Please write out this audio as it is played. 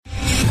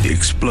the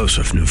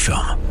explosive new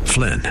film,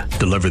 Flynn,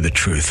 Deliver the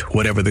Truth,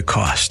 Whatever the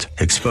Cost,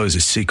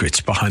 exposes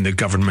secrets behind the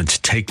government's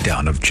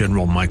takedown of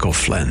General Michael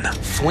Flynn.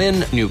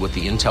 Flynn knew what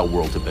the intel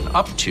world had been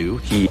up to.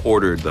 He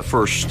ordered the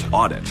first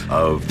audit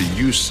of the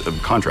use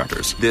of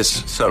contractors.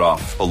 This set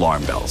off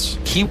alarm bells.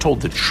 He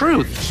told the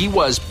truth. He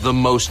was the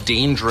most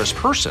dangerous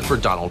person for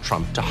Donald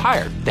Trump to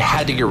hire. They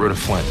had to get rid of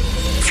Flynn.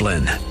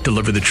 Flynn,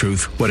 Deliver the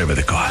Truth, Whatever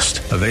the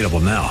Cost. Available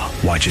now.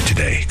 Watch it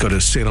today. Go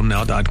to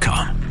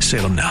salemnow.com.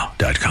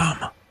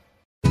 salemnow.com.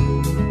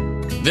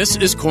 This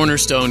is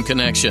Cornerstone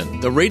Connection,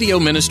 the radio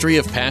ministry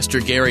of Pastor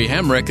Gary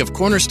Hemrick of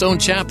Cornerstone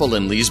Chapel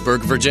in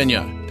Leesburg,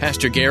 Virginia.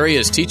 Pastor Gary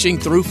is teaching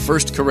through 1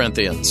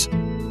 Corinthians. Real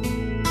love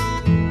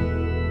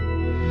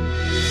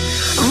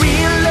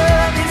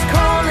is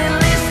calling,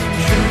 listen,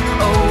 truth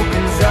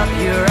opens up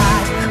your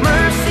eyes.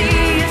 Mercy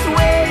is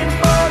waiting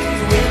for you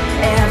with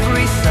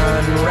every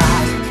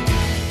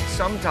sunrise.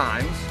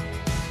 Sometimes,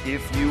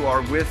 if you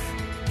are with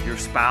your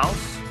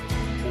spouse,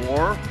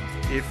 or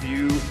if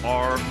you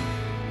are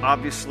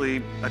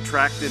obviously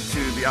attracted to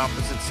the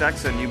opposite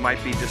sex and you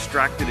might be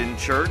distracted in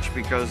church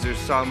because there's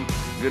some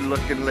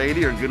good-looking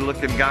lady or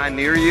good-looking guy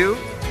near you,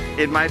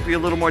 it might be a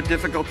little more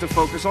difficult to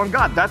focus on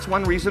God. That's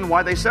one reason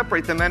why they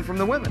separate the men from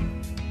the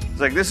women. It's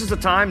like, this is a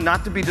time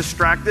not to be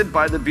distracted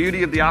by the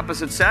beauty of the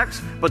opposite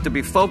sex, but to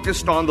be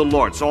focused on the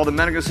Lord. So all the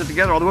men are going to sit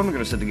together, all the women are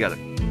going to sit together.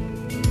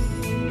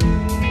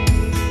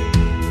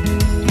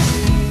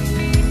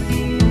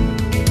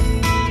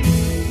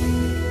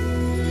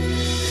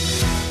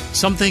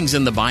 Some things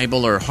in the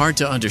Bible are hard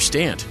to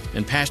understand,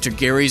 and Pastor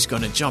Gary's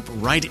going to jump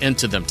right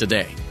into them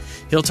today.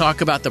 He'll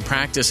talk about the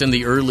practice in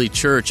the early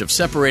church of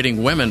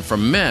separating women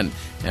from men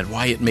and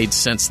why it made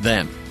sense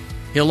then.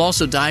 He'll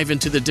also dive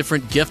into the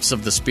different gifts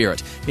of the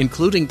Spirit,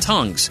 including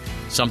tongues,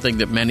 something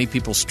that many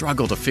people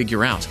struggle to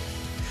figure out.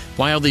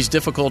 While these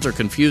difficult or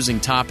confusing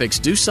topics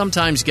do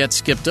sometimes get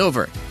skipped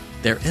over,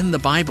 they're in the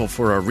Bible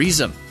for a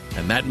reason,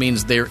 and that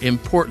means they're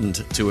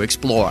important to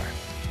explore.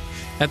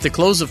 At the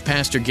close of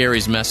Pastor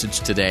Gary's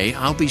message today,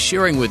 I'll be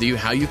sharing with you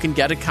how you can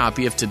get a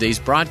copy of today's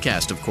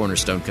broadcast of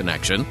Cornerstone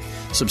Connection,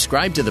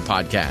 subscribe to the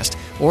podcast,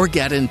 or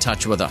get in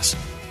touch with us.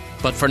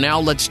 But for now,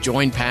 let's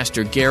join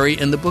Pastor Gary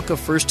in the book of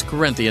 1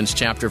 Corinthians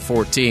chapter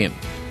 14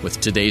 with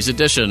today's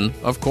edition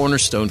of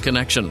Cornerstone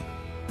Connection.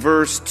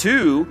 Verse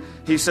 2,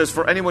 he says,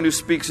 "For anyone who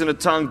speaks in a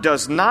tongue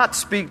does not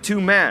speak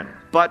to men,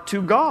 but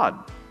to God."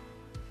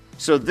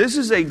 So this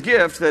is a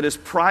gift that is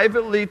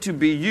privately to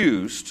be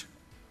used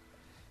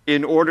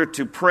in order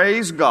to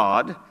praise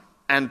God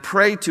and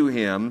pray to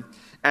Him.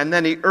 And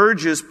then he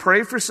urges,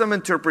 pray for some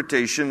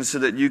interpretation so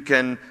that you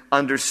can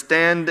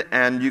understand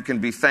and you can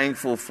be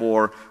thankful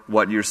for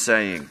what you're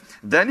saying.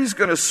 Then he's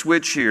going to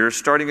switch here,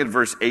 starting at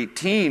verse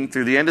 18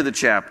 through the end of the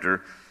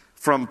chapter,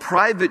 from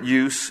private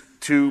use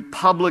to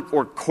public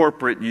or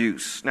corporate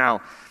use.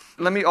 Now,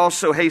 let me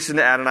also hasten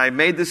to add, and I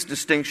made this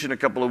distinction a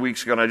couple of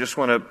weeks ago, and I just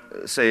want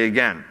to say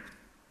again,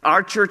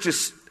 our church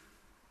is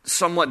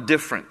somewhat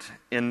different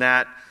in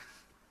that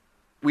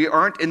we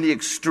aren't in the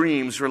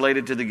extremes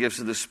related to the gifts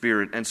of the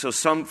Spirit. And so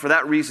for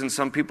that reason,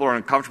 some people are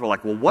uncomfortable,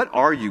 like, well, what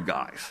are you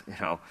guys?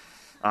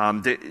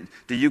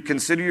 Do you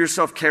consider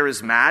yourself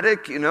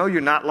charismatic?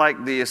 You're not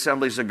like the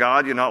Assemblies of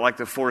God. You're not like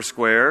the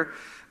Foursquare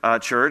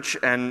church.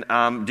 And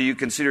do you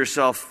consider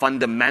yourself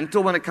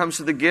fundamental when it comes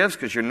to the gifts?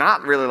 Because you're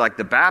not really like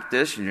the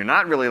Baptists. And you're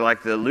not really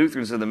like the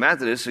Lutherans or the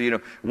Methodists.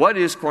 So, what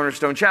is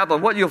Cornerstone Chapel?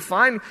 And what you'll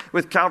find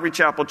with Calvary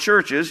Chapel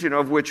churches,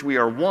 of which we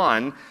are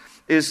one,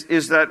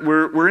 is that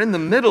we're in the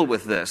middle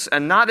with this,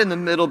 and not in the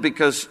middle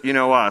because,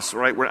 us,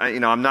 right?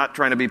 I'm not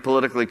trying to be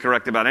politically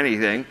correct about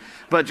anything,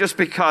 but just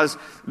because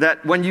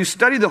that when you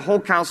study the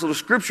whole counsel of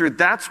Scripture,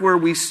 that's where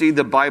we see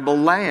the Bible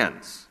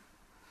lands.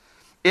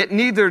 It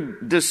neither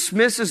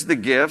dismisses the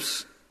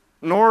gifts,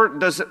 nor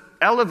does it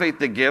elevate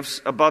the gifts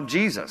above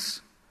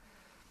Jesus.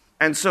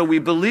 And so we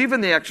believe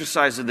in the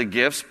exercise of the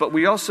gifts, but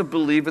we also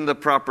believe in the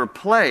proper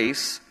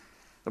place,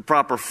 the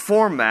proper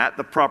format,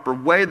 the proper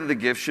way that the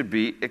gift should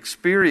be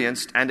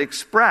experienced and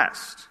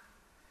expressed.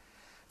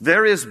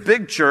 There is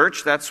big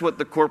church, that's what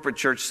the corporate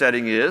church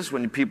setting is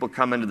when people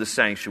come into the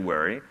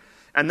sanctuary.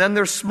 And then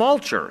there's small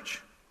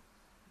church,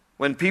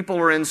 when people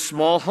are in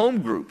small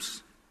home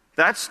groups.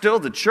 That's still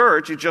the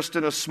church, it's just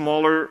in a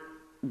smaller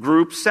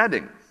group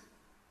setting.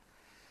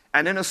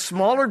 And in a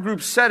smaller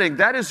group setting,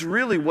 that is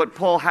really what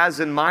Paul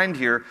has in mind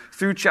here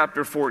through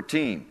chapter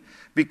 14.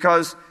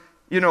 Because,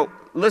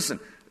 listen,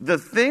 the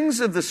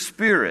things of the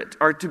Spirit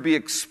are to be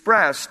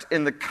expressed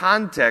in the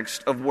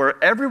context of where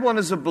everyone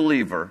is a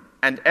believer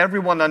and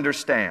everyone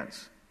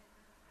understands.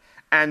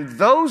 And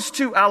those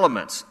two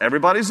elements,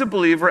 everybody's a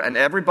believer and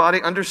everybody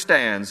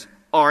understands,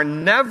 are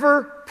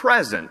never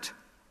present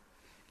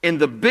in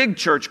the big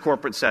church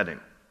corporate setting.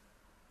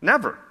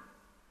 Never.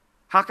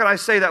 How can I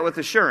say that with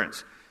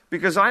assurance?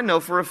 Because I know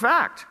for a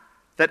fact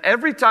that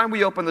every time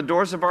we open the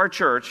doors of our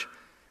church,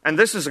 and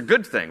this is a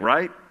good thing,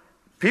 right?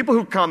 People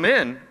who come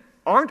in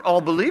aren't all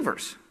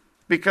believers,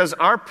 because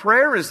our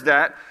prayer is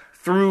that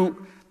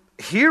through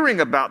hearing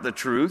about the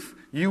truth,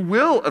 you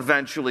will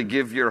eventually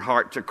give your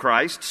heart to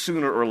Christ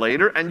sooner or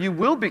later, and you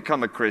will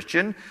become a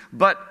Christian.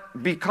 But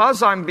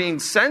because I'm being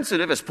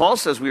sensitive, as Paul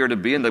says we are to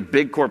be in the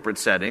big corporate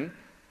setting,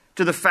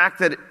 to the fact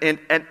that in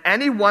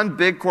any one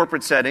big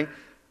corporate setting,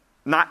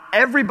 not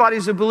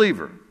everybody's a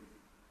believer,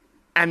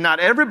 and not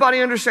everybody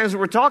understands what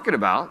we're talking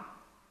about,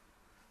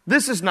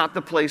 this is not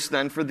the place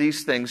then for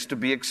these things to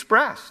be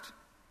expressed.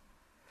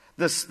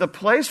 The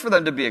place for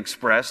them to be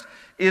expressed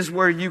is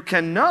where you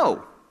can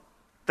know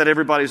that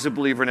everybody's a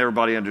believer and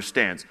everybody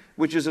understands,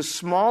 which is a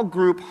small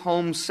group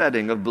home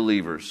setting of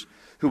believers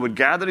who would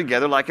gather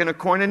together like in a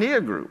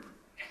koinonia group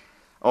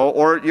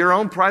or your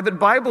own private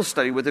Bible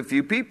study with a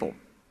few people.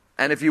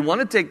 And if you want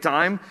to take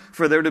time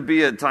for there to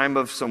be a time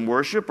of some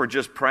worship or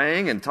just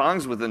praying in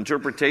tongues with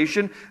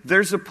interpretation,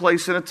 there's a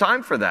place and a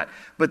time for that.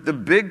 But the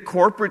big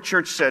corporate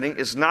church setting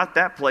is not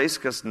that place,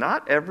 because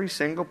not every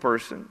single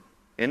person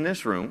in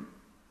this room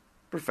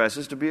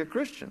professes to be a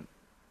Christian.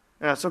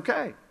 And that's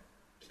okay.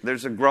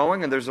 There's a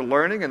growing and there's a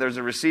learning and there's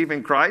a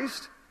receiving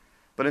Christ.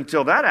 But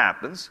until that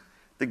happens,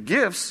 the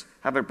gifts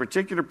have a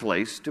particular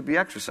place to be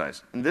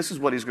exercised. And this is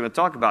what he's going to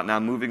talk about now,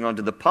 moving on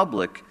to the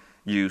public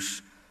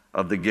use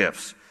of the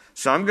gifts.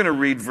 So I'm going to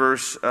read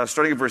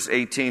starting at verse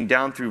 18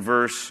 down through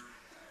verse,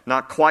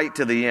 not quite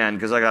to the end,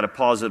 because I got to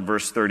pause at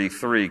verse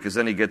 33, because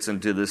then he gets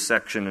into this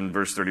section in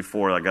verse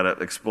 34 I got to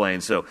explain.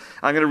 So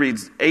I'm going to read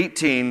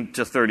 18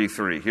 to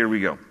 33. Here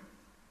we go.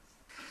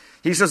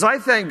 He says, I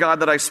thank God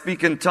that I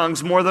speak in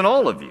tongues more than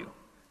all of you,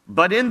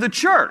 but in the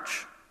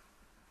church,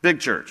 big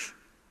church,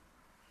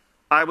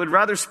 I would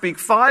rather speak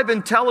 5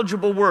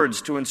 intelligible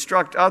words to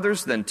instruct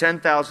others than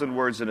 10,000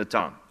 words in a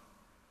tongue.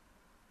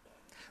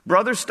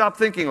 Brothers, stop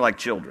thinking like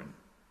children.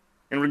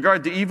 In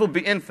regard to evil,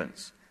 be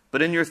infants,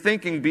 but in your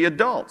thinking, be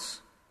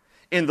adults.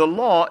 In the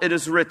law, it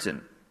is written,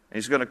 and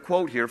he's going to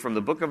quote here from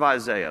the book of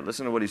Isaiah.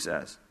 Listen to what he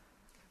says.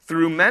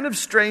 Through men of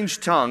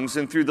strange tongues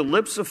and through the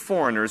lips of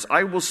foreigners,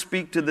 I will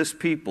speak to this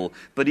people,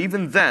 but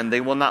even then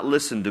they will not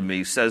listen to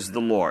me, says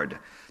the Lord.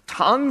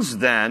 Tongues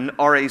then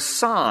are a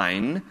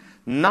sign,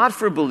 not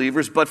for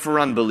believers, but for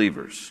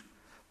unbelievers.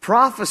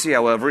 Prophecy,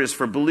 however, is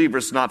for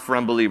believers, not for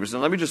unbelievers.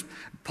 And let me just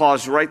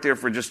pause right there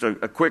for just a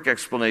quick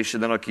explanation,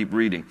 then I'll keep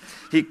reading.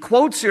 He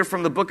quotes here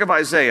from the book of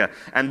Isaiah,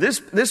 and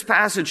this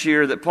passage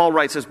here that Paul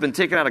writes has been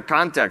taken out of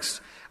context,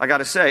 I got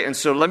to say, and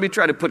so let me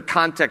try to put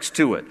context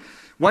to it.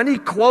 When he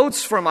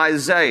quotes from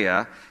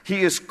Isaiah,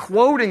 he is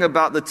quoting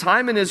about the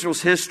time in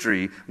Israel's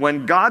history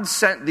when God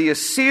sent the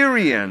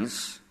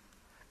Assyrians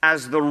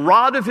as the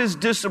rod of his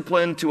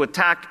discipline to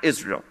attack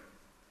Israel.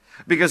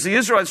 Because the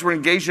Israelites were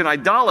engaged in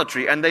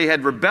idolatry and they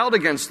had rebelled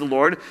against the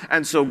Lord.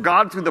 And so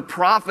God, through the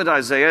prophet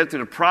Isaiah, through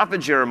the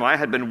prophet Jeremiah,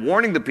 had been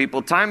warning the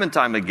people time and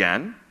time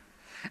again.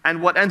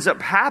 And what ends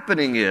up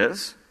happening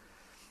is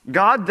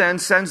God then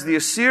sends the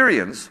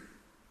Assyrians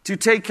to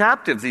take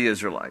captive the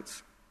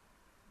Israelites.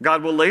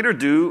 God will later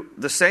do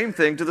the same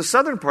thing to the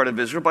southern part of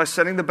Israel by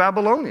sending the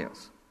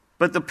Babylonians.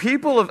 But the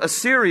people of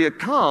Assyria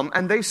come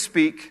and they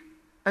speak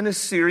an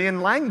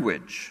Assyrian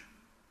language.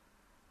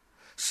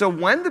 So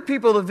when the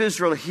people of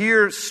Israel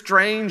hear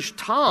strange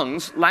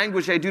tongues,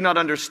 language they do not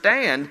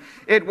understand,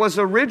 it was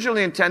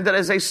originally intended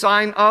as a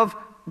sign of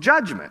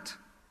judgment.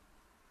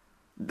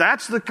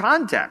 That's the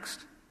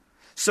context.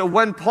 So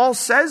when Paul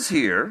says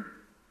here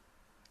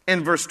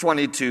in verse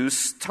 22,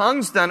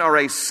 tongues then are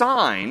a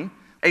sign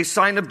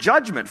of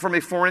judgment from a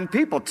foreign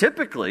people.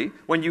 Typically,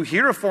 when you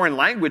hear a foreign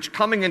language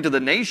coming into the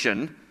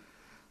nation,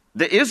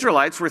 the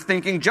Israelites were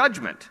thinking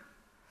judgment.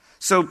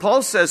 So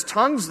Paul says,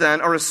 tongues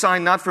then are a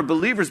sign not for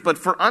believers, but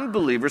for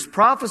unbelievers.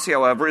 Prophecy,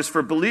 however, is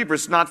for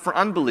believers, not for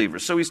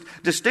unbelievers. So he's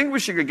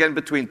distinguishing again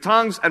between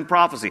tongues and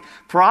prophecy.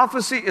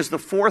 Prophecy is the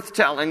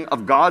forthtelling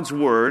of God's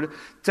word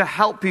to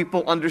help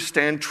people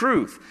understand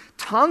truth.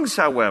 Tongues,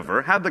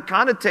 however, have the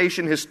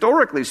connotation,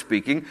 historically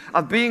speaking,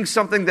 of being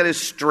something that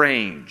is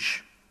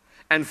strange.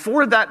 And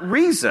for that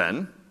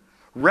reason,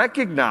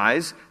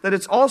 recognize that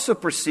it's also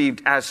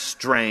perceived as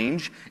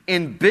strange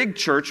in big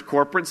church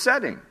corporate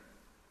setting.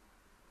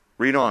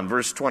 Read on,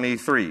 verse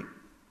 23.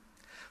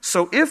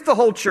 So if the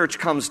whole church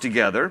comes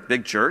together,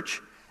 big church,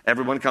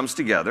 everyone comes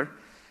together,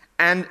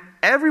 and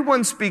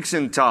everyone speaks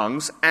in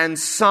tongues, and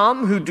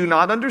some who do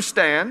not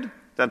understand,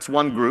 that's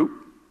one group,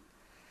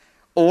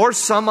 or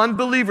some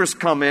unbelievers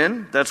come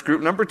in, that's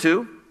group number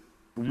 2,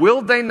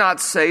 will they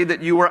not say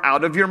that you are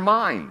out of your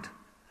mind?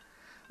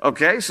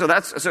 Okay, so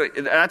that's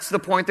the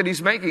point that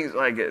he's making.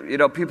 Like,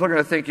 people are going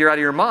to think you're out of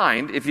your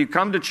mind if you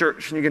come to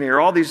church and you're going to hear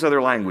all these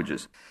other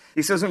languages.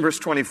 He says in verse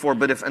 24,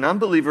 but if an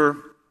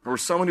unbeliever or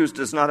someone who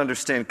does not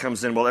understand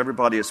comes in while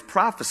everybody is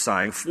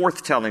prophesying,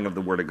 forthtelling of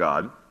the word of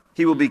God,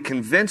 he will be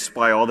convinced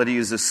by all that he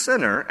is a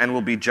sinner and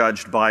will be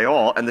judged by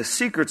all, and the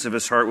secrets of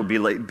his heart will be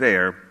laid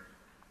bare.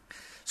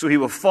 So he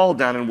will fall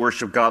down and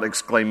worship God,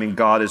 exclaiming,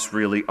 God is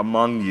really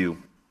among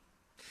you.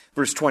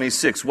 Verse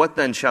 26, what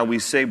then shall we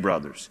say,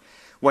 brothers?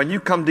 When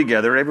you come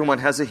together, everyone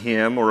has a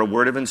hymn or a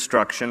word of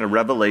instruction, a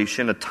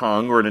revelation, a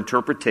tongue, or an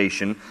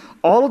interpretation.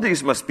 All of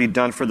these must be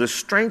done for the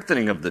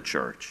strengthening of the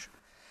church.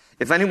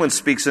 If anyone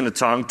speaks in a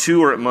tongue,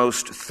 2 or at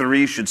most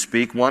 3 should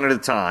speak, 1 at a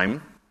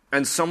time,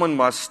 and someone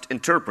must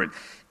interpret.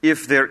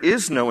 If there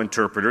is no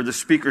interpreter, the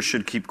speaker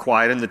should keep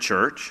quiet in the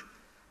church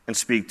and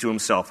speak to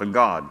himself and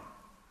God.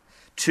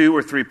 2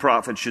 or 3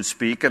 prophets should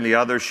speak, and the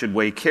others should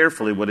weigh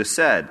carefully what is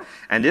said.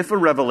 And if a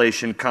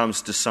revelation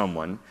comes to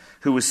someone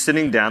who is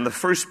sitting down, the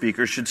first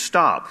speaker should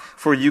stop.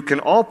 For you can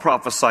all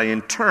prophesy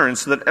in turn,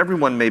 so that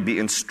everyone may be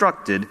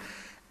instructed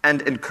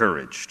and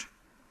encouraged.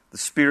 The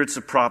spirits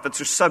of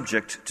prophets are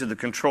subject to the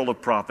control of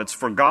prophets,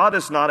 for God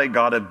is not a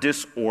God of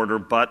disorder,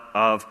 but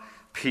of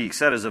peace.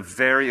 That is a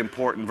very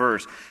important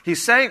verse.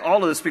 He's saying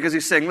all of this because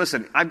he's saying,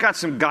 listen, I've got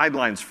some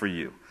guidelines for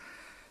you.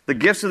 The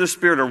gifts of the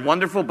Spirit are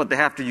wonderful, but they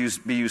have to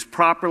be used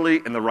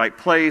properly in the right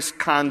place,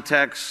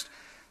 context.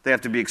 They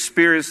have to be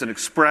experienced and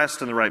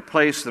expressed in the right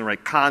place, in the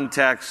right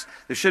context.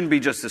 There shouldn't be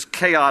just this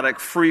chaotic,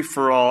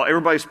 free-for-all,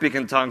 everybody speak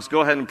in tongues,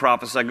 go ahead and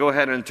prophesy, go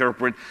ahead and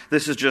interpret.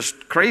 This is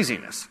just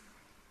craziness.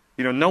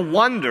 No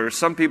wonder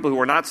some people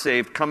who are not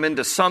saved come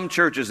into some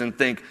churches and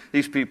think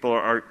these people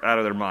are out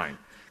of their mind.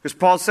 Because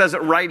Paul says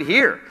it right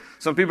here.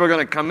 Some people are going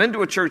to come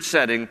into a church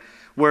setting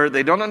where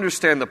they don't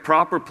understand the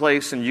proper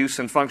place and use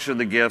and function of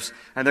the gifts,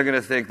 and they're going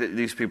to think that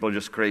these people are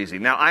just crazy.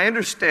 Now, I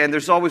understand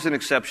there's always an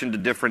exception to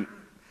different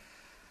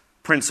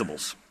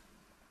principles.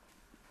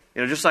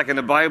 Just like in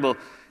the Bible,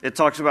 it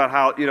talks about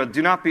how,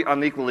 do not be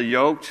unequally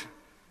yoked.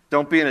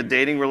 Don't be in a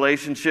dating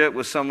relationship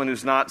with someone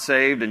who's not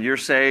saved and you're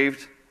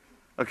saved.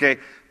 Okay?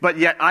 But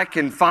yet I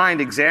can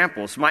find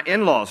examples. My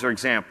in-laws are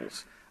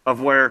examples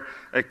of where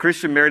a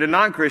Christian married a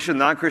non-Christian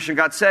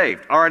got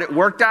saved. All right, it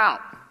worked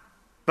out,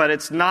 but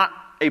it's not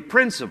a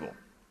principle.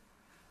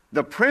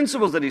 The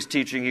principles that he's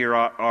teaching here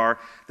are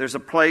there's a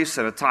place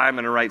and a time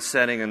and a right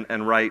setting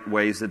and right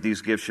ways that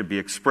these gifts should be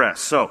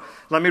expressed. So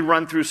let me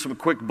run through some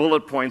quick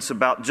bullet points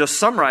about just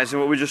summarizing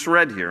what we just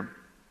read here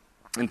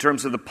in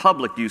terms of the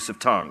public use of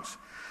tongues.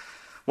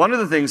 One of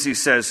the things he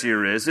says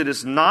here is it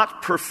is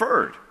not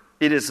preferred.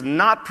 It is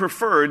not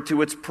preferred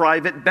to its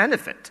private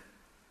benefit.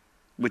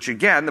 Which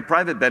again, the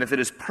private benefit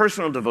is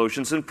personal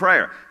devotions and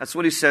prayer. That's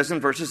what he says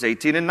in verses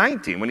 18 and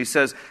 19 when he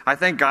says, I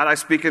thank God I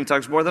speak in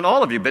tongues more than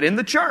all of you, but in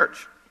the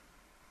church.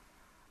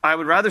 I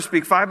would rather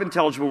speak 5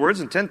 intelligible words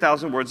than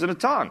 10,000 words in a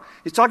tongue.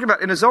 He's talking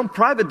about in his own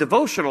private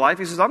devotional life.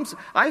 He says,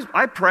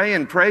 I pray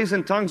and praise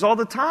in tongues all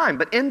the time,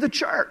 but in the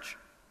church.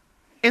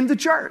 In the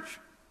church.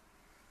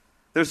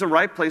 There's a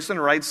right place and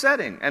a right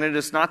setting, and it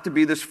is not to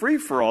be this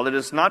free-for-all. It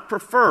is not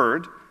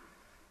preferred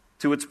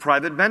to its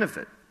private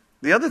benefit.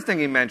 The other thing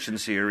he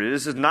mentions here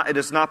is it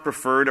is not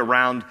preferred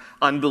around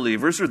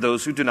unbelievers or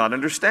those who do not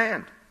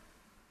understand.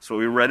 That's what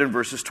we read in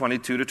verses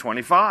 22 to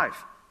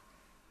 25.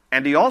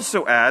 And he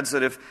also adds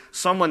that if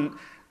someone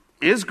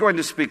is going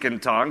to speak in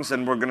tongues,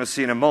 and we're going to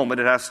see in a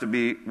moment, it has to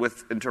be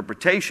with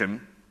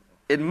interpretation,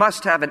 it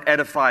must have an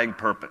edifying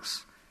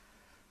purpose.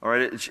 All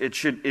right, it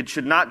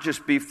should not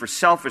just be for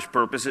selfish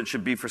purpose, it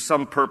should be for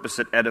some purpose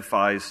that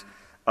edifies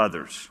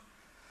others.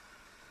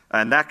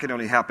 And that can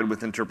only happen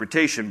with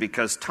interpretation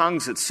because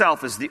tongues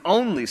itself is the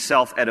only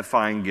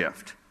self-edifying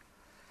gift.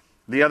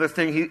 The other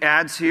thing he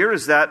adds here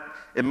is that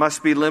it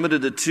must be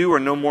limited to 2 or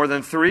no more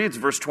than 3. It's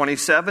verse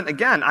 27.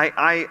 Again,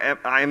 I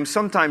am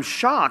sometimes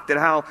shocked at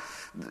how,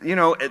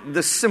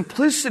 the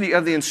simplicity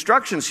of the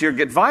instructions here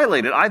get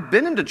violated. I've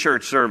been into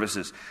church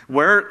services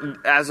where,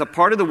 as a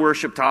part of the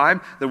worship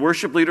time, the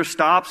worship leader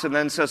stops and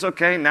then says,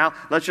 okay, now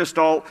let's just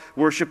all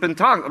worship in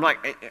tongues. I'm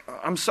like,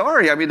 I'm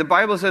sorry. I mean, the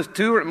Bible says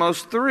 2 or at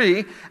most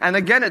 3. And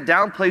again, it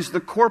downplays the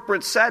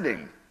corporate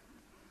setting.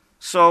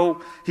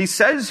 So he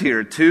says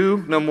here,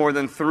 2, no more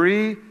than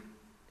 3.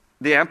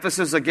 The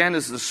emphasis, again,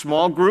 is the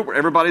small group where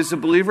everybody's a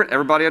believer,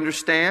 everybody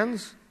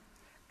understands.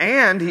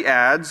 And he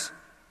adds,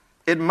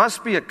 it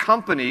must be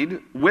accompanied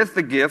with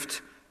the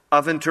gift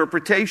of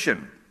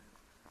interpretation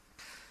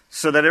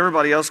so that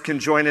everybody else can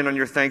join in on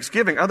your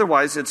thanksgiving.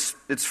 Otherwise,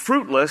 it's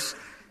fruitless.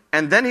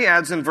 And then he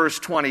adds in verse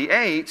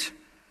 28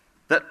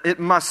 that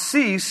it must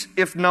cease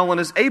if no one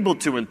is able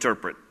to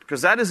interpret.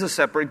 Because that is a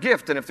separate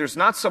gift. And if there's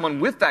not someone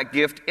with that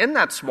gift in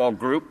that small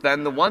group,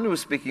 then the one who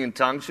is speaking in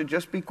tongues should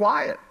just be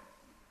quiet.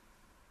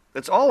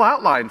 That's all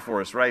outlined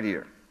for us right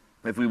here.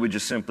 If we would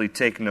just simply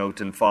take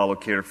note and follow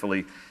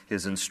carefully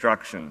his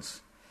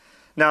instructions.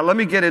 Now let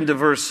me get into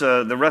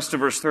the rest of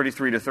verse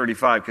 33 to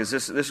 35, because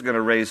this is going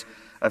to raise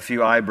a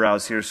few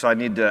eyebrows here. So I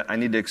need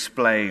to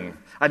explain.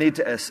 I need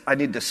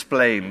to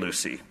explain,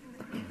 Lucy.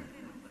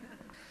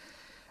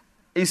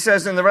 He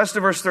says in the rest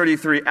of verse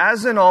 33,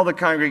 as in all the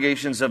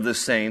congregations of the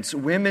saints,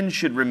 women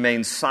should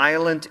remain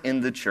silent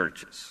in the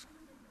churches.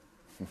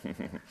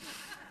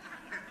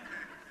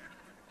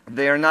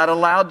 They are not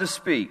allowed to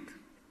speak,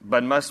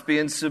 but must be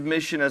in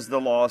submission as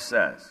the law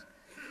says.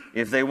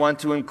 If they want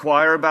to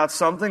inquire about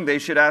something, they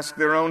should ask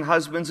their own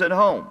husbands at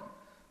home,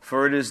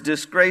 for it is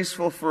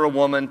disgraceful for a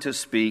woman to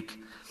speak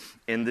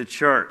in the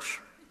church.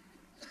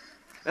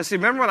 Now see,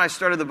 remember when I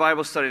started the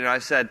Bible study and I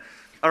said,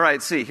 all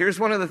right, see, here's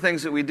one of the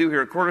things that we do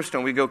here at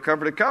Cornerstone. We go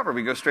cover to cover.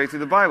 We go straight through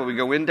the Bible. We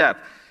go in depth.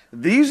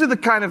 These are the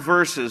kind of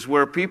verses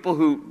where people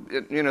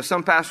who,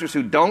 some pastors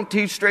who don't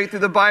teach straight through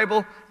the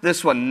Bible,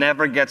 this one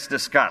never gets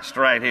discussed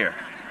right here.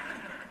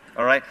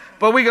 All right?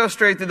 But we go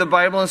straight through the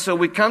Bible, and so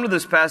we come to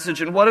this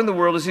passage, and what in the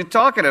world is he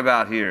talking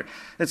about here?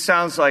 It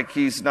sounds like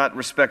he's not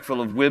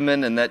respectful of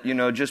women and that,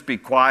 just be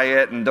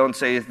quiet and don't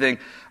say anything.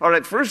 All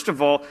right, first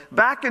of all,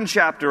 back in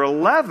chapter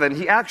 11,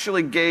 he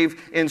actually gave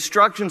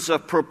instructions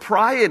of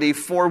propriety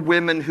for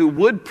women who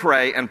would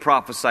pray and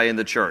prophesy in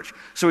the church.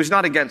 So he's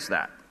not against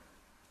that.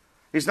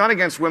 He's not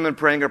against women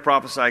praying or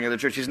prophesying in the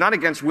church. He's not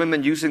against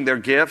women using their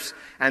gifts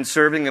and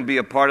serving and be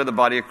a part of the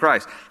body of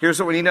Christ. Here's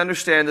what we need to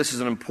understand. This is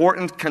an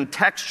important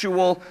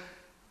contextual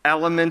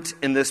element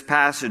in this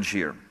passage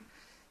here.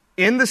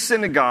 In the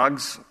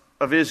synagogues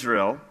of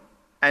Israel,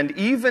 and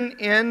even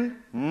in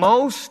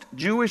most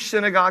Jewish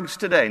synagogues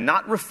today,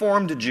 not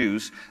Reformed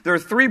Jews, there are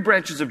three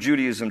branches of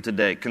Judaism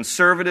today: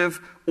 conservative,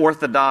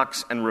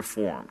 Orthodox, and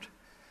Reformed.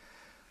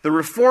 The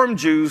Reformed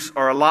Jews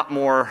are a lot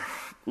more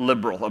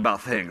liberal about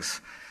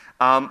things.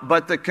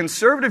 But the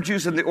conservative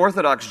Jews and the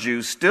Orthodox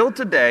Jews still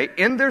today,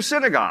 in their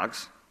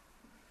synagogues,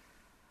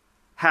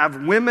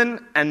 have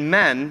women and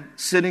men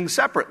sitting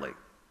separately.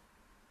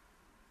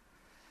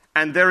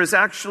 And there is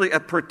actually a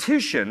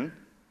partition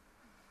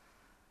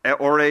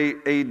or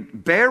a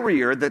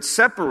barrier that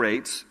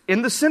separates,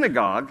 in the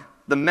synagogue,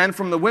 the men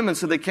from the women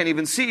so they can't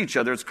even see each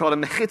other. It's called a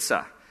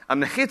mechitza. A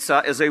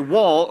mechitza is a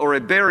wall or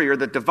a barrier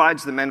that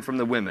divides the men from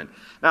the women.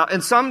 Now,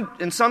 in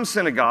some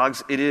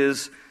synagogues, it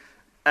is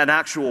an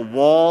actual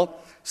wall.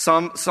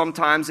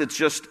 Sometimes it's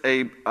just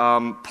a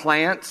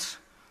plants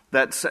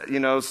that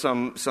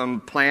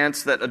some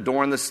plants that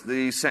adorn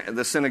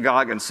the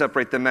synagogue and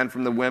separate the men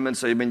from the women.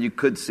 So you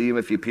could see them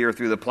if you peer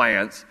through the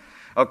plants.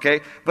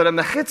 Okay, but a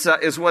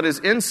mechitza is what is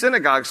in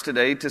synagogues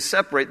today to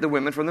separate the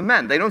women from the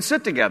men. They don't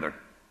sit together.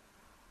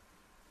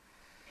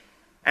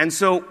 And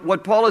so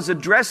what Paul is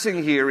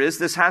addressing here is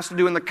this has to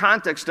do in the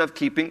context of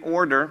keeping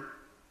order.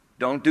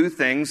 Don't do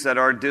things that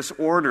are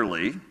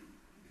disorderly.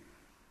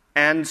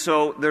 And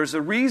so there's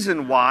a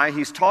reason why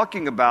he's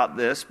talking about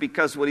this,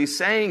 because what he's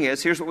saying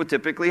is, here's what would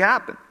typically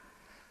happen.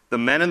 The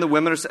men and the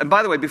women are... And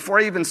by the way, before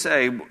I even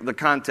say the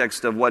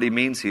context of what he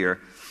means here,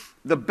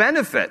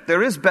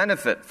 there is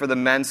benefit for the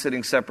men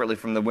sitting separately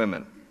from the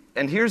women.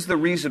 And here's the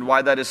reason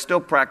why that is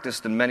still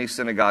practiced in many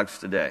synagogues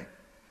today.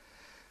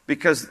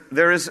 Because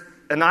there is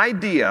an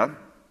idea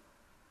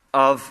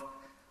of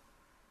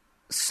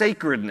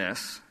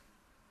sacredness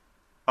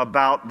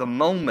about the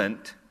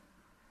moment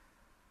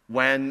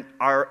when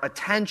our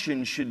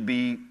attention should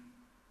be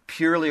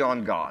purely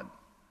on God.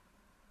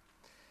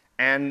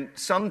 And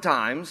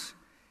sometimes,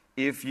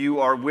 if you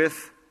are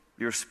with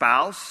your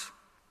spouse,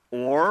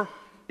 or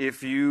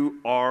if you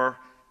are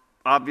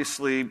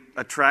obviously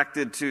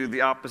attracted to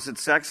the opposite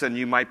sex and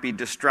you might be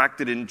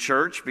distracted in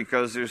church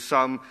because there's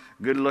some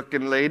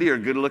good-looking lady or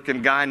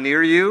good-looking guy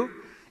near you,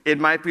 it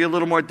might be a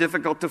little more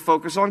difficult to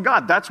focus on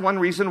God. That's one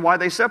reason why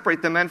they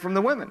separate the men from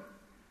the women.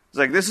 It's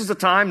like, this is a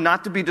time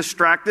not to be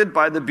distracted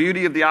by the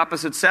beauty of the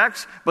opposite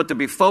sex, but to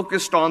be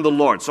focused on the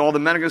Lord. So all the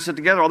men are going to sit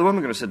together, all the women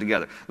are going to sit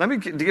together. Let me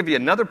give you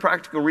another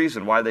practical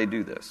reason why they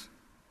do this.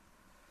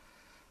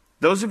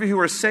 Those of you who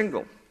are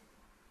single,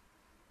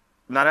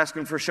 I'm not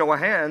asking for a show of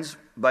hands,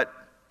 but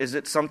is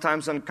it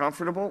sometimes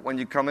uncomfortable when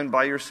you come in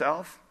by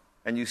yourself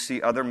and you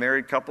see other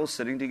married couples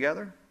sitting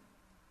together?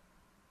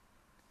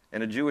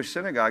 In a Jewish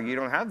synagogue, you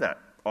don't have that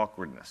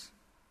awkwardness.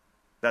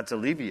 That's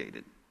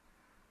alleviated.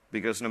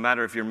 Because no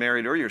matter if you're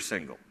married or you're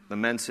single, the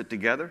men sit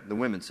together, the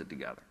women sit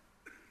together.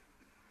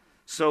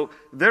 So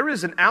there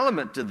is an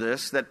element to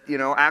this that,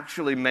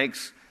 actually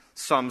makes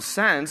some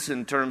sense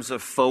in terms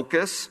of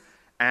focus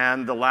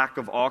and the lack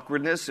of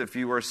awkwardness if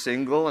you are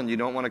single and you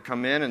don't want to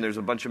come in and there's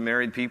a bunch of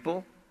married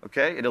people.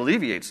 Okay? It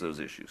alleviates those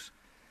issues.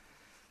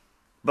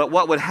 But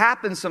what would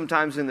happen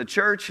sometimes in the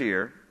church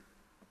here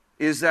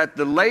is that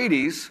the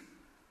ladies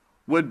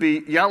would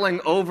be yelling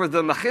over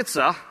the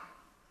mechitza,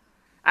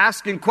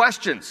 asking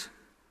questions.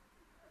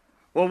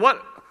 Well,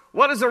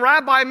 what does the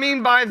rabbi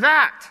mean by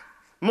that?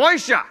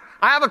 Moshe,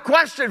 I have a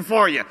question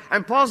for you.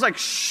 And Paul's like,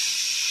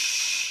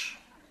 shh.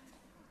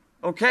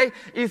 Okay?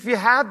 If you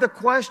have the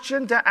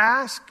question to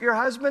ask your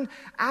husband,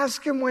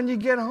 ask him when you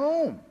get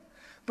home.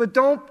 But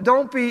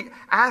don't be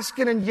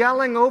asking and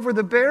yelling over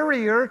the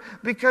barrier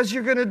because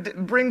you're going to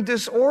bring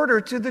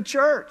disorder to the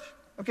church.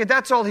 Okay,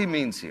 that's all he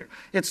means here.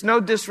 It's no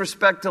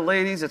disrespect to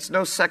ladies. It's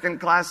no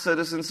second-class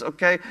citizens,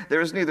 okay? There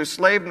is neither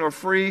slave nor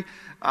free,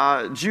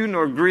 Jew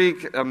nor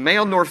Greek,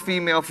 male nor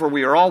female, for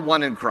we are all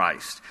one in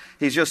Christ.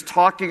 He's just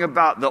talking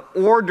about the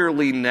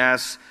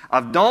orderliness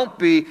of don't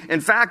be... In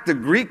fact, the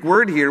Greek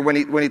word here, when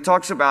he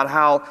talks about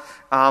how,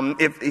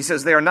 if he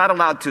says they are not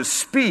allowed to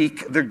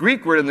speak, the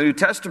Greek word in the New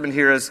Testament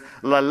here is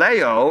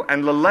laleo,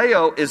 and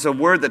laleo is a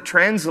word that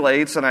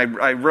translates, and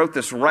I wrote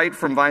this right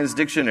from Vine's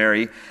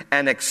dictionary,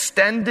 an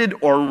extended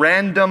or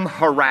random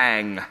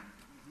harangue.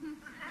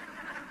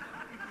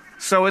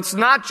 So it's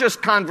not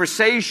just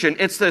conversation,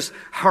 it's this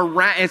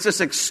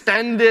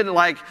extended,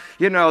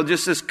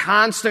 just this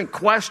constant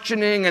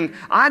questioning, and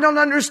I don't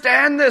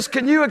understand this.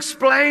 Can you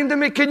explain to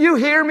me? Can you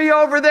hear me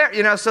over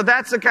there? So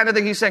that's the kind of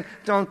thing he's saying.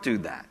 Don't do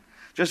that.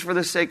 Just for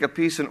the sake of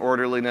peace and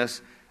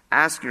orderliness,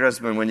 ask your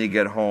husband when you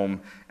get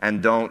home,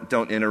 and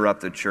don't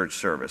interrupt the church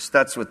service.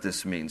 That's what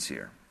this means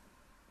here.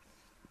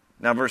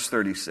 Now, verse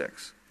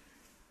 36.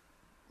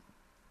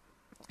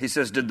 He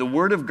says, did the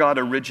word of God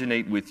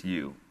originate with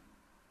you?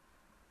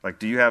 Like,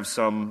 do you have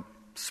some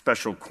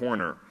special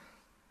corner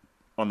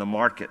on the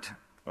market,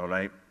 all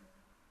right?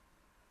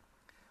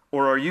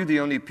 Or are you the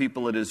only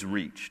people it has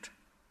reached?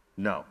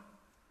 No.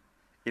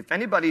 If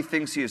anybody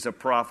thinks he is a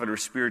prophet or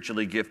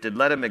spiritually gifted,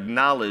 let him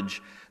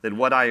acknowledge that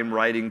what I am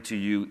writing to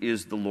you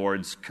is the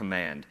Lord's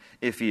command.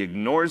 If he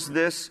ignores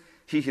this,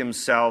 he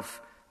himself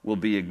will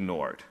be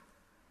ignored.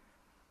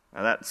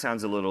 Now that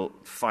sounds a little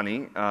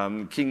funny.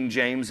 King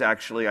James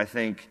actually, I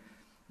think,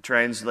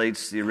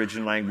 translates the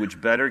original language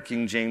better.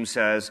 King James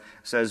says,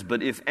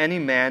 but if any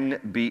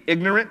man be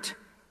ignorant,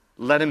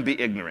 let him be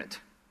ignorant.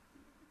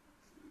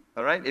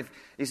 All right?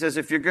 He says,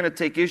 if you're going to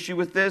take issue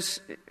with this,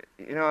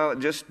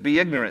 just be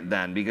ignorant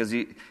then, because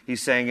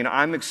he's saying,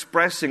 I'm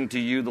expressing to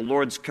you the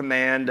Lord's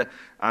command.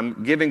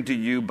 I'm giving to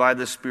you by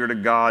the Spirit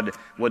of God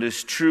what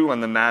is true on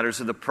the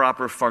matters of the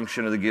proper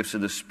function of the gifts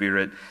of the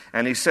Spirit.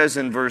 And he says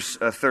in verse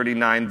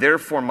 39,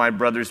 therefore, my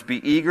brothers,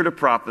 be eager to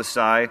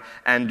prophesy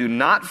and do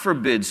not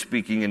forbid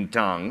speaking in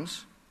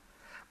tongues,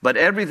 but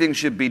everything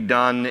should be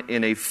done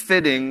in a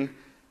fitting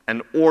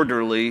and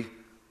orderly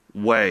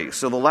way.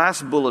 So the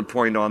last bullet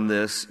point on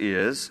this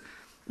is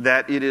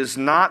that it is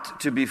not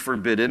to be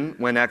forbidden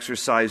when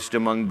exercised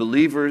among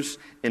believers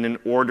in an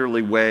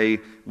orderly way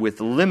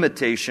with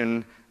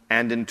limitation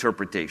and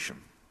interpretation.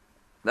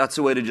 That's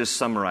a way to just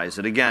summarize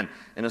it. Again,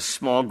 in a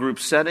small group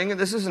setting,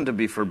 this isn't to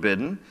be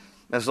forbidden.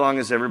 As long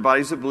as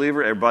everybody's a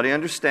believer, everybody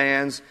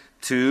understands,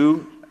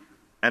 2,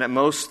 and at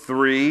most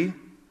 3,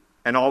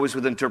 and always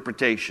with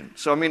interpretation.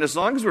 So, as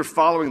long as we're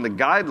following the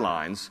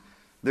guidelines,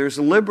 there's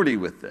liberty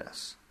with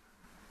this.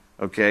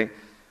 Okay?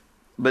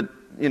 But,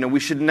 we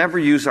should never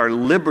use our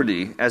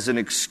liberty as an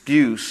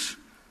excuse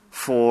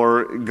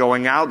for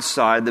going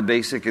outside the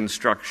basic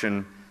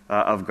instruction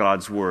of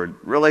God's Word,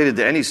 related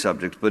to any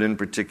subject, but in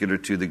particular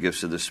to the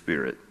gifts of the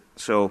Spirit.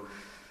 So,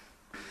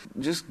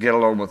 just get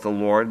along with the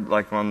Lord,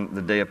 like on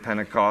the day of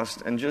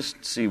Pentecost, and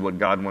just see what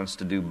God wants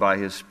to do by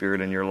His Spirit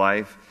in your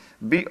life.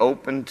 Be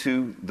open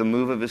to the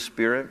move of His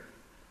Spirit,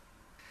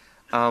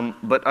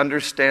 but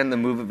understand the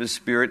move of His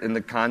Spirit in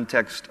the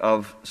context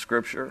of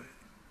Scripture.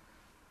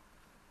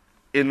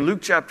 In Luke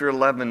chapter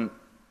 11,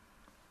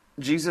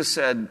 Jesus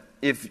said,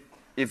 if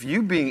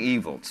you being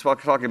evil, it's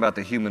talking about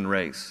the human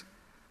race,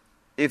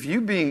 if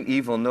you being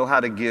evil know how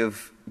to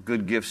give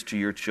good gifts to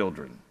your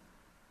children,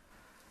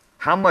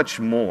 how much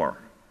more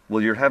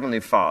will your heavenly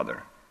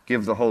Father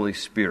give the Holy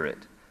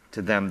Spirit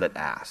to them that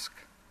ask?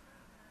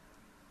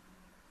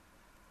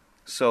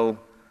 So,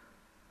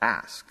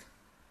 ask.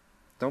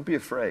 Don't be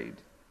afraid.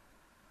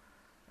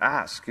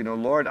 Ask,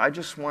 Lord, I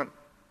just want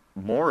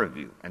more of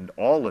you and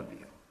all of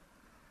you.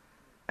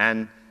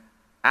 And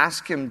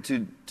ask Him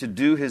to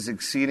do His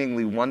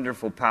exceedingly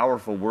wonderful,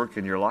 powerful work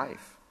in your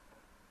life.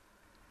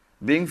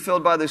 Being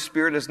filled by the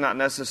Spirit is not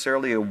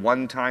necessarily a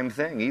one-time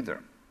thing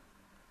either.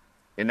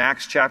 In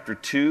Acts chapter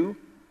 2,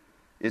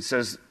 it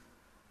says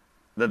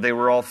that they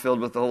were all filled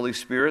with the Holy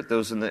Spirit,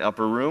 those in the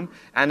upper room.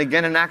 And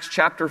again in Acts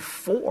chapter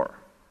 4,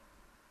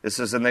 it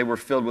says, and they were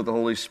filled with the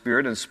Holy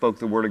Spirit and spoke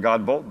the word of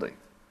God boldly.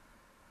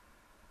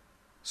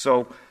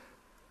 So,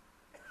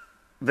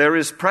 there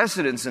is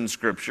precedence in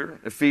Scripture.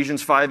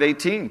 Ephesians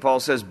 5:18, Paul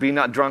says, be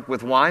not drunk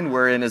with wine,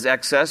 wherein is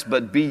excess,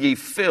 but be ye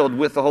filled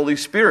with the Holy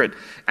Spirit.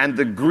 And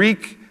the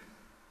Greek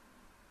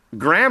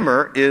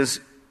grammar is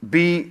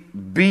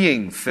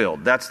being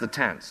filled. That's the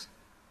tense.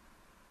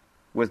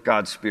 With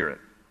God's Spirit.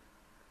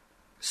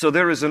 So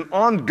there is an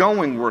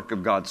ongoing work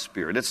of God's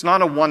Spirit. It's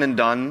not a one and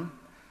done.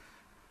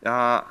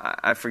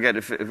 I forget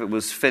if it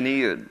was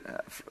Finney,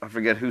 I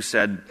forget who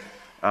said,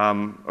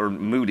 or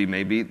Moody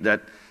maybe,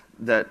 that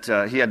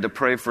he had to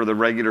pray for the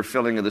regular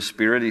filling of the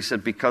Spirit. He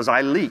said, because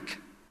I leak.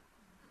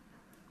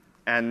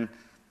 And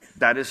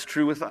that is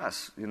true with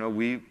us.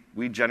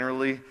 We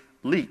generally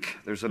leak.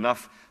 There's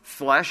enough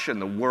flesh in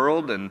the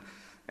world and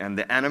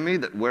the enemy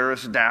that wear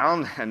us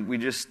down. And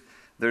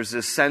there's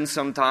this sense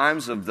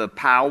sometimes of the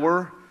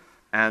power.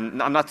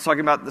 And I'm not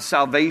talking about the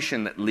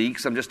salvation that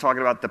leaks. I'm just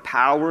talking about the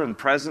power and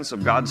presence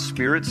of God's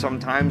Spirit.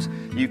 Sometimes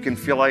you can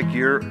feel like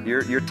your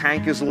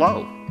tank is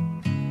low.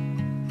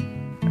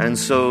 And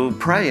so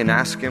pray and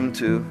ask Him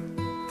to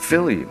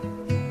fill you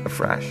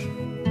afresh.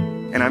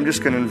 And I'm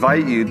just going to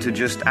invite you to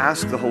just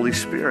ask the Holy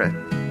Spirit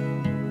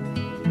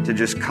to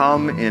just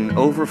come in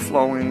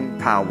overflowing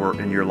power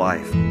in your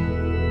life. Open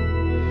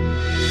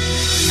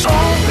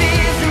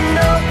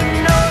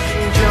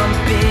ocean,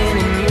 jump in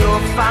and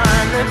you'll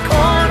find the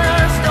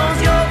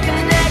cornerstone's your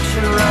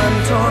connection. Run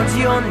towards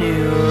your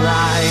new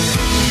life.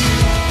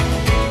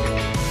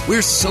 We're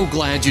We're so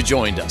glad you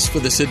joined us for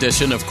this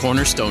edition of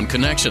Cornerstone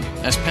Connection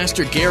as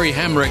Pastor Gary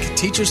Hamrick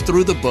teaches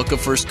through the book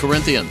of 1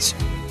 Corinthians.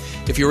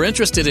 If you're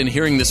interested in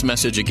hearing this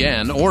message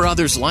again or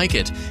others like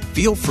it,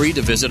 feel free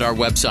to visit our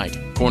website,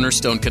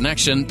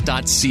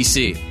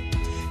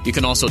 cornerstoneconnection.cc. You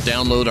can also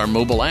download our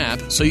mobile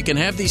app so you can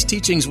have these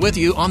teachings with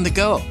you on the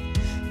go.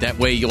 That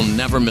way you'll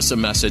never miss a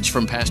message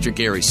from Pastor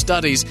Gary's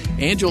studies,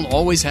 and you'll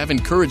always have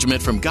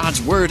encouragement from God's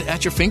Word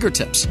at your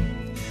fingertips.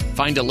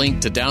 Find a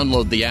link to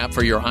download the app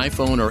for your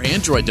iPhone or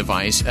Android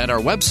device at our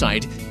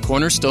website,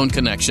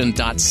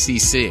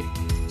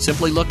 cornerstoneconnection.cc.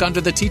 Simply look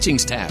under the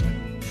Teachings tab.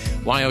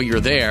 While you're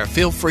there,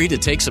 feel free to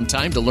take some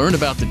time to learn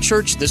about the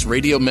church this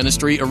radio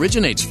ministry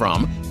originates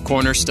from,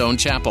 Cornerstone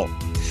Chapel.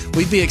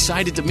 We'd be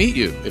excited to meet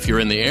you if you're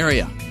in the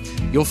area.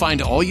 You'll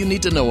find all you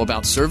need to know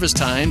about service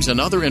times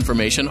and other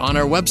information on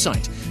our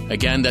website.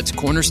 Again, that's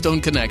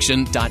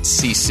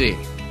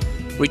cornerstoneconnection.cc.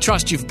 We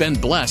trust you've been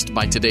blessed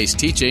by today's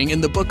teaching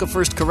in the book of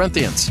 1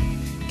 Corinthians.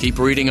 Keep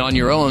reading on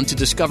your own to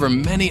discover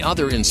many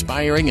other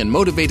inspiring and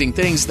motivating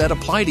things that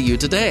apply to you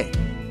today.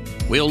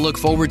 We'll look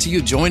forward to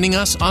you joining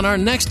us on our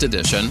next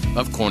edition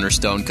of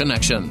Cornerstone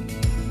Connection.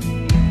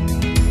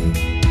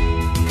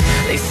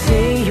 They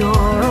say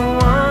you're a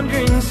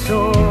wandering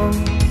soul,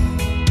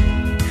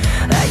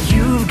 that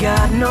you've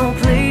got no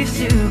place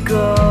to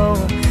go,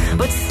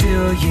 but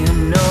still you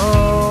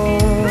know,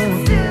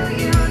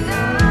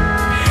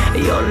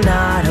 you're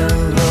not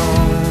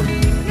alone.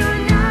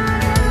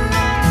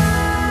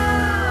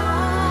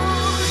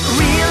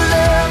 Real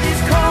love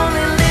is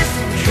calling,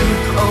 listen,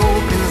 truth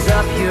opens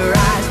up your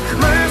eyes.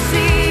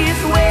 Mercy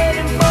is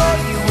waiting for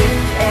you with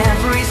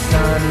every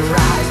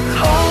sunrise.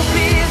 Hope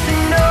is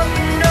an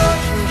open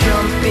ocean,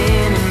 jump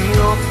in and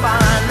you'll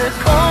find the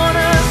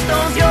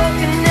cornerstones, your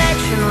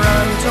connection,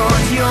 run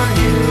towards your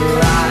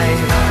new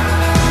life.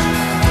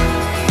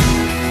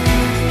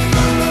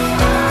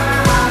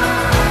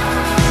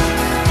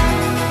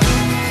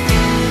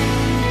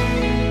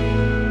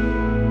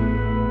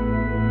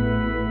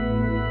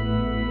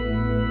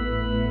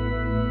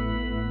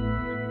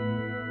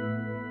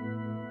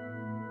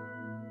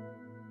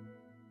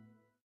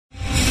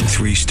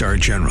 Three-star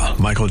General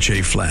Michael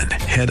J. Flynn,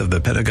 head of the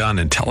Pentagon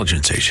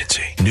Intelligence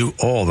Agency, knew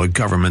all the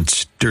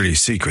government's dirty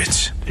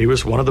secrets. He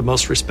was one of the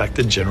most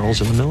respected generals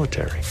in the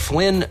military.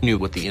 Flynn knew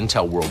what the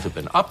intel world had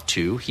been up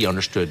to. He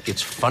understood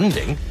its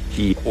funding.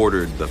 He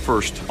ordered the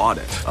first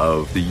audit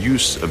of the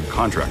use of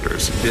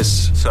contractors.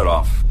 This set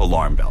off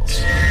alarm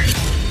bells.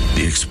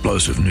 The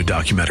explosive new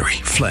documentary,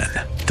 Flynn,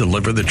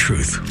 Deliver the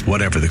Truth,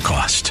 Whatever the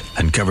Cost,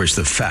 uncovers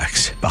the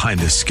facts behind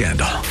this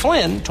scandal.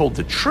 Flynn told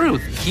the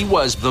truth. He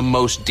was the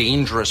most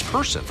dangerous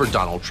person for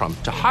Donald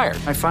Trump to hire.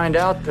 I find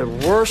out the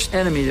worst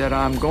enemy that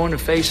I'm going to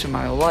face in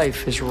my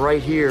life is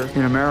right here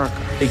in America.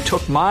 They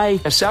took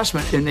my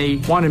assessment and they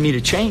wanted me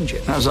to change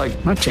it. And I was like,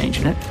 I'm not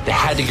changing it. They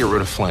had to get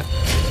rid of Flynn.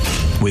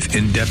 With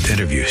in-depth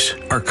interviews,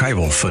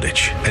 archival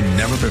footage, and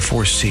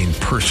never-before-seen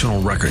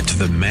personal records of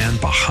the man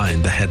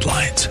behind the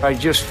headlines. I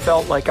just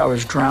felt like I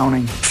was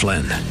drowning.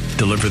 Flynn,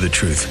 Deliver the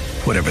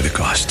Truth, Whatever the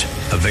Cost.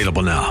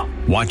 Available now.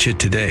 Watch it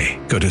today.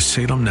 Go to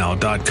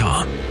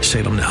salemnow.com.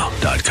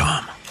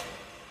 salemnow.com.